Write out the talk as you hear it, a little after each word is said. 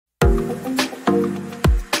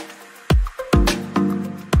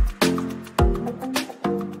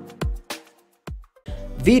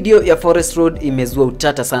Video ya Forest Road imezua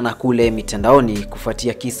utata sana kule mitandaoni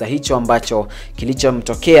kufuatia kisa hicho ambacho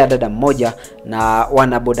kilichomtokea dada mmoja na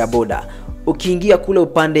wana bodaboda. Ukiingia kule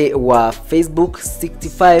upande wa Facebook,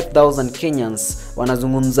 65,000 Kenyans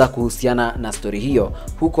wanazungumza kuhusiana na story hiyo.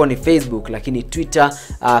 Huko ni Facebook, lakini Twitter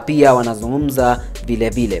pia wanazungumza vile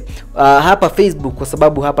vile. Hapa Facebook kwa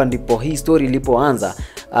sababu hapa ndipo hii story ilipoanza.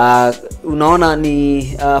 Unaona ni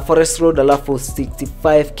Forest Road alafu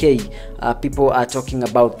 65k people are talking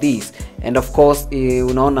about this, and of course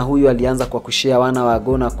unaona huyu alianza kwa kushare wana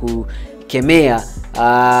wagona kukemea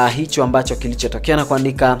hicho ambacho kilichotokea na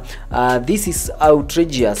kuandika this is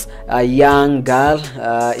outrageous. A young girl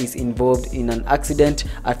is involved in an accident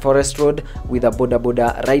at Forest Road with a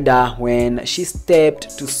boda rider. When she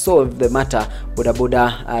stepped to solve the matter,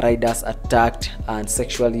 boda riders attacked and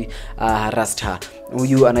sexually harassed her.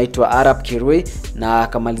 Huyu anaitwa Arab Kirwe na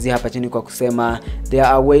akamalizia hapa chini kwa kusema there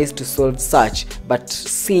are ways to solve such, but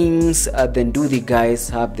seems the nduthi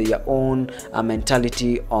guys have their own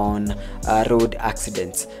mentality on road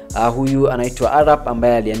accidents. Huyu anaitwa Arab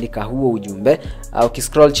ambaye aliandika huo ujumbe.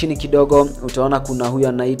 Ukiscroll chini kidogo utaona kuna huyu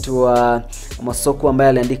anaitwa Mosoko ambaye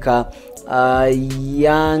aliandika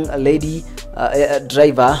young lady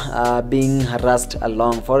driver being harassed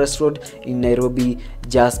along Forest Road in Nairobi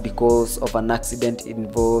just because of an accident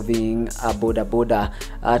involving a boda.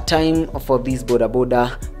 Time for this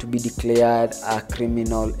boda to be declared a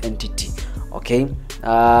criminal entity. Okay,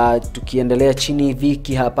 tukiendelea chini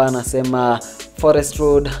Viki hapa anasema Forest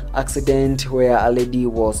Road accident where a lady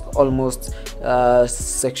was almost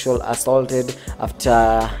sexual assaulted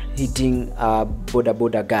after hitting a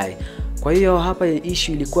boda guy. Kwa hiyo hapa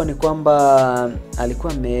issue ilikuwa ni kwamba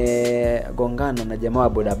alikuwa amegongana na jamaa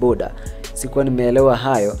wa boda. Sikuwa nimeelewa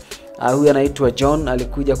hayo. Huyu anaitwa John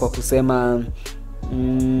alikuja kwa kusema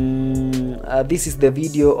this is the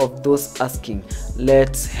video of those asking,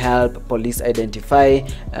 let's help police identify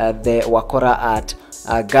the wakora at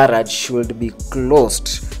garage should be closed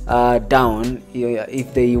down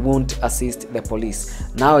if they won't assist the police.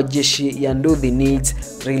 Now jeshi ya nduthi needs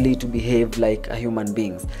really to behave like a human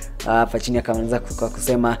beings. Fachini akaanza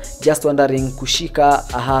kusema just wondering, kushika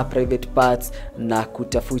private parts na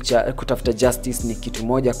kutafuta justice ni kitu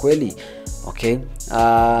moja kweli? Okay,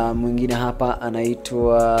 mwingine hapa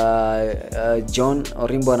anaitwa John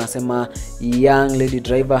Orimbo anasema young lady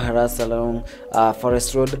driver harassed along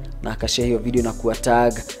Forest Road, na akashare hiyo video na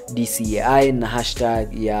kuatag DCI na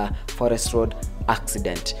hashtag ya Forest Road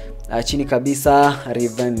accident. Chini kabisa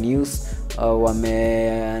Riven News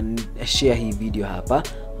wameshare hii video hapa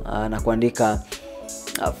na kuandika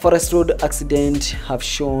Forest Road accident have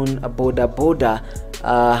shown a boda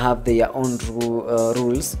have their own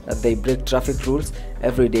rules. They break traffic rules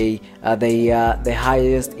every day. They are the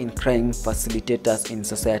highest in crime facilitators in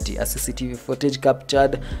society. A CCTV footage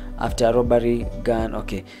captured after a robbery gun.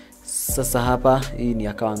 Okay, sasa hapa hii ni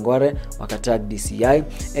akawangware wakatag DCI.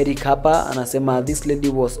 Eric hapa anasema this lady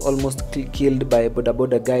was almost killed by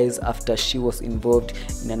boda guys after she was involved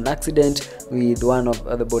in an accident with one of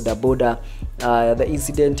the boda. The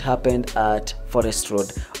incident happened at Forest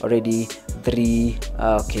Road. Already 3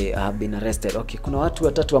 have been arrested. Okay, kuna watu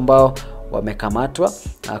watatu ambao wamekamatwa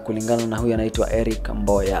kulingana na huyu anaitwa Eric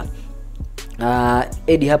Mboya.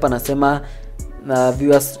 Eddie hapa anasema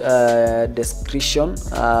viewers discretion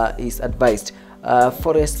is advised.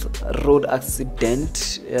 Forest Road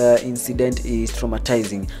accident incident is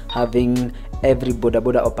traumatizing. Having every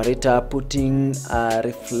boda operator putting a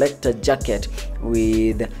reflector jacket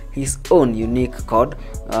with his own unique code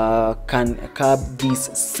can curb this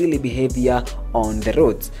silly behavior on the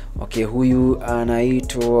roads. Okay, huyu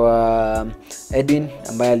anaitwa Edwin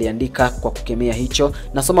ambaye aliandika kwa kukemea hicho.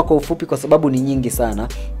 Nasoma kwa ufupi kwa sababu ni nyingi sana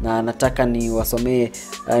na nataka niwasomee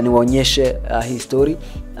niwaonyeshe hii story.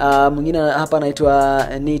 Mwingine hapa anaitwa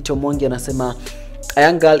Nito Mongi anasema a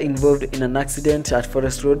young girl involved in an accident at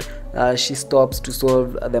Forest Road. She stops to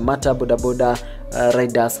solve the matter. Boda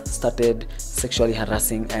riders started sexually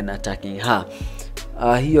harassing and attacking her.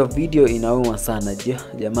 Hiyo video inauma sana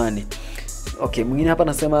jamani. Okay, mwingine hapa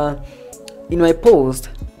anasema in my post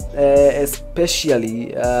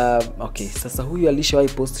especially okay, sasa huyu alishawahi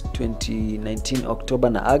post 2019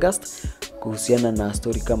 October na August kuhusiana na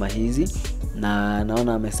story kama hizi, na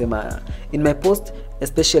naona amesema in my post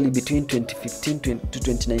especially between 2015 to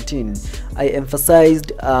 2019 I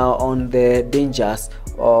emphasized on the dangers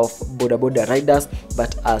of boda riders,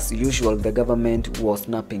 but as usual the government was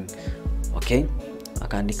napping. Okay,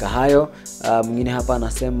 akaandika hayo. Mwingine hapa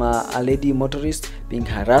anasema a lady motorist being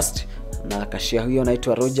harassed, na kashia huyo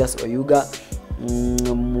anaitwa Rogers Oyuga.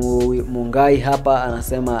 Mungai hapa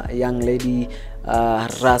anasema young lady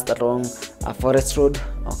harassed along Forest Road.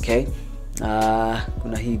 Okay,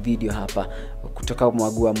 kuna hii video hapa kutoka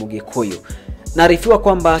Mwagua Mugikuyu. Naarifiwa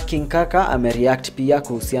kwamba King Kaka amereact pia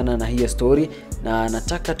kuhusiana na hiyo story, na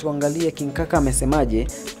nataka tuangalie King Kaka amesemaje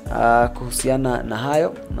kuhusiana na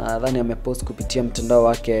hayo. Nadhani amepost kupitia mtandao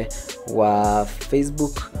wake wa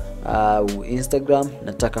Facebook au Instagram.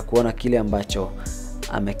 Nataka kuona kile ambacho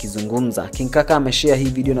amekizungumza. King Kaka ameshare hii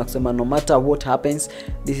video na kusema, no matter what happens,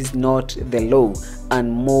 this is not the law,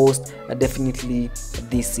 and most definitely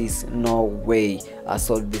this is no way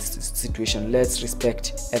solve this situation. Let's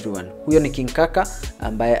respect everyone. Huyo ni King Kaka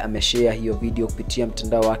ambaye ameshare hiyo video kupitia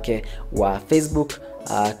mtandao wake wa Facebook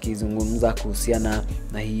akizungumza kuhusiana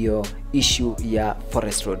na hiyo issue ya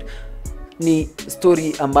Forest Road. Ni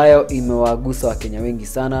story ambayo imewagusa Wakenya wengi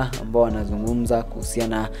sana, ambao wanazungumza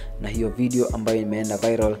kuhusiana na hiyo video ambayo imeenda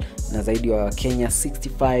viral, na zaidi wa Kenya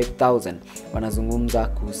 65,000 wanazungumza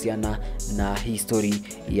kuhusiana na hii story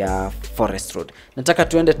ya Forest Road. Nataka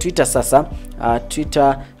tuende Twitter sasa.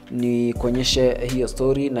 Twitter ni kuonyeshe hiyo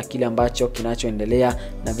story na kile ambacho kinachoendelea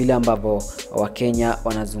na vile ambavyo Wakenya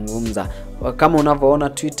wanazungumza. Kama unavyoona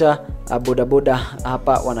Twitter, bodaboda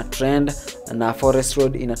hapa wana trend na Forest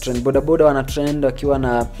Road ina trend. Bodaboda wana trend wakiwa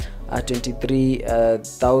na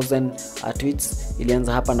 23,000 tweets.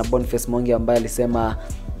 Ilianza hapa na Boniface Mwangi ambaye alisema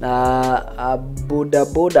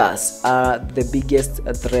bodabodas are the biggest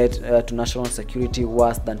threat to national security,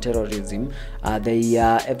 worse than terrorism. They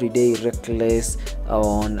are everyday reckless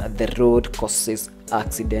on the road, causes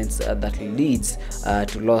accidents that leads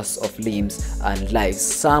to loss of limbs and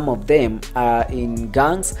lives. Some of them are in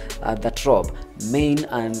gangs that rob, maim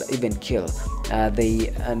and even kill.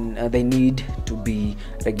 They need to be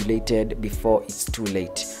regulated before it's too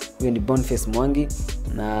late. Huyo ni Boniface Mwangi.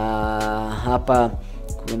 Na hapa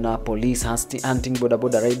kuna police hunting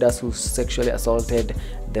bodaboda riders who sexually assaulted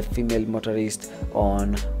the female motorist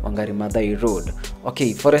on Wangari Maathai Road.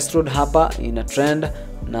 Okay, Forest Road hapa ina trend,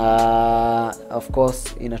 na of course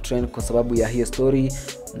ina trend kwa sababu ya hiyo story,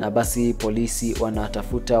 na basi polisi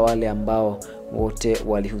wanatafuta wale ambao wote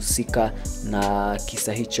walihusika na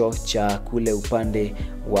kisa hicho cha kule upande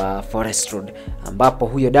wa Forest Road, ambapo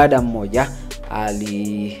huyo dada mmoja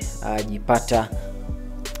alijipata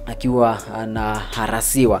akiwa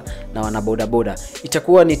anaharasiwa na wanabodaboda.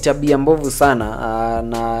 Itakuwa ni tabia mbovu sana,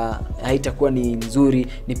 na haitakuwa ni nzuri,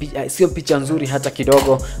 sio picha nzuri hata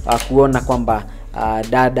kidogo kuona kwamba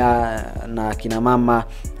dada na kina mama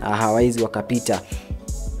hawaizi wakapita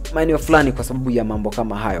maeneo fulani kwa sababu ya mambo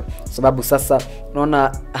kama hayo. Sababu sasa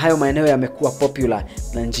unaona hayo maeneo yamekuwa popular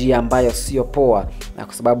na njia ambayo sio poa, na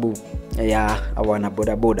kwa sababu ya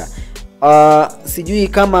wanabodaboda. Sijui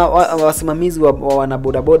kama wasimamizi wa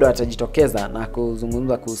wanabodaboda watajitokeza na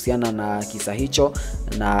kuzungumza kuhusiana na kisa hicho,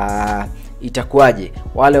 na itakuwaje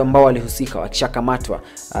wale ambao walihusika wakishakamatwa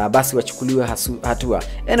basi wachukuliwe hatua.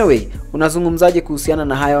 Anyway, unazungumzaje kuhusiana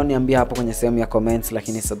na hayo? Niambia hapo kwenye sehemu ya comments,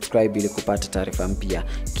 lakini subscribe ili kupata taarifa mpya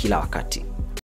kila wakati.